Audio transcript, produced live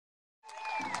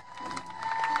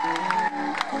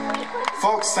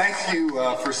Folks, thank you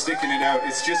for sticking it out.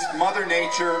 It's just Mother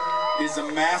Nature is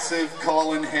a massive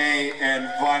Colin Hay and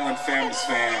Violent Femmes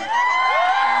fan.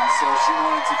 And so she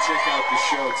wanted to check out the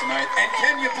show tonight. And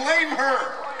can you blame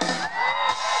her?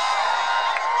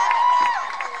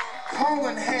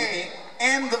 Colin Hay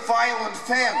and the Violent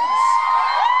Femmes.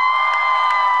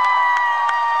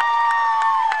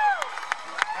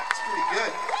 That's pretty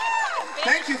good.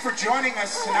 Thank you for joining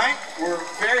us tonight. We're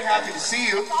very happy to see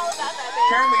you.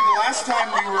 Apparently the last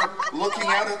time we were looking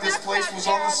out at this place was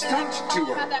on the stunt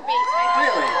tour.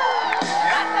 Really?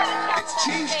 Yeah. It's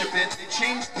changed a bit. They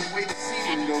changed the way the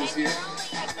seating goes here.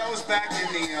 That was back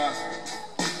in the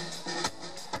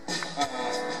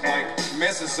like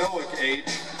Mesozoic age,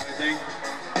 I think.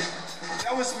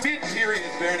 That was mid-period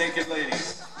Barenaked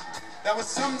Ladies. That was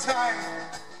sometime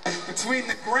between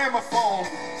the gramophone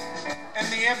and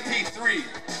the MP3.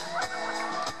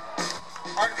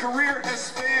 Our career has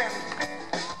spanned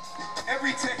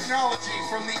every technology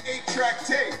from the 8-track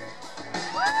tape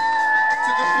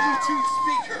to the Bluetooth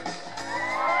speaker.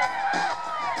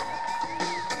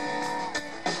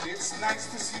 It's nice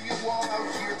to see you all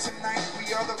out here tonight.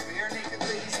 We are the Barenaked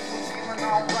Ladies and we're feeling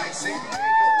alright. San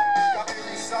Diego got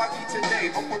very soggy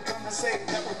today, but we're gonna say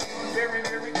that we're feeling very,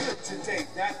 very good today.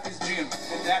 That is Jim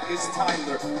and that is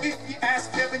Tyler. If you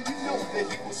ask Kevin, you know that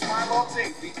he will smile all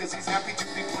day because he's happy to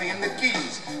be playing the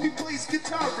keys. He plays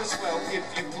guitar as well, if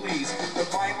you please. The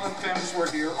Violent Femmes were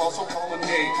here, also Colin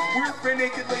Hay. We're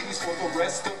Barenaked Ladies for the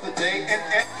rest of the day and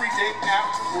every day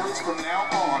afterwards from now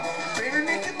on.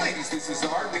 Barenaked Ladies, this is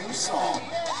our new song.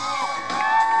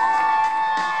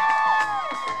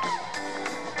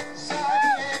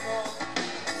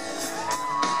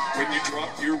 When you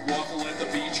drop your waffle at the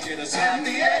beach, get a San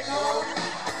Diego.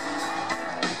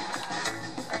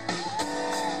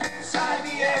 San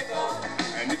Diego.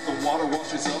 And if the water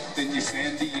washes up, then your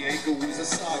San Diego is a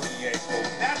soggy Eggo.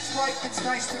 That's right, it's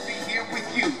nice to be here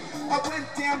with you. I went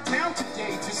downtown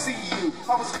today to see you.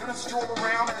 I was gonna stroll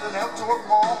around at an outdoor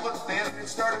mall, but then it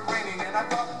started raining, and I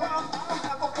thought, well, I'll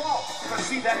have a ball. I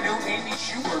see that new Amy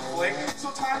Schumer flick,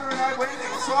 so Tyler and I went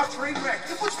and saw Trainwreck.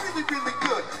 It was really, really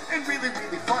good and really,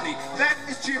 really funny. That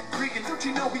is Jim Cregan. Don't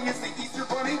you know he is the Easter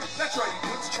Bunny? That's right, he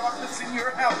puts chocolates in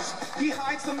your house. He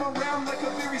hides them around like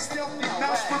a very stealthy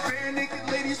mouse. For Barenaked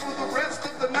Ladies for the rest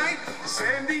of the night.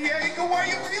 San Diego, are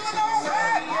you feeling all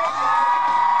right?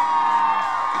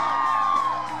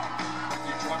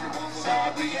 You drop your waffle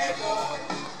at the Eggo.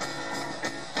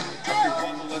 Drop your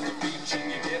waffle at the beach and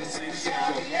you get a San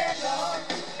Diego.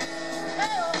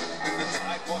 And the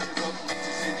tide washes up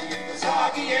into San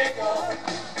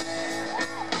Diego.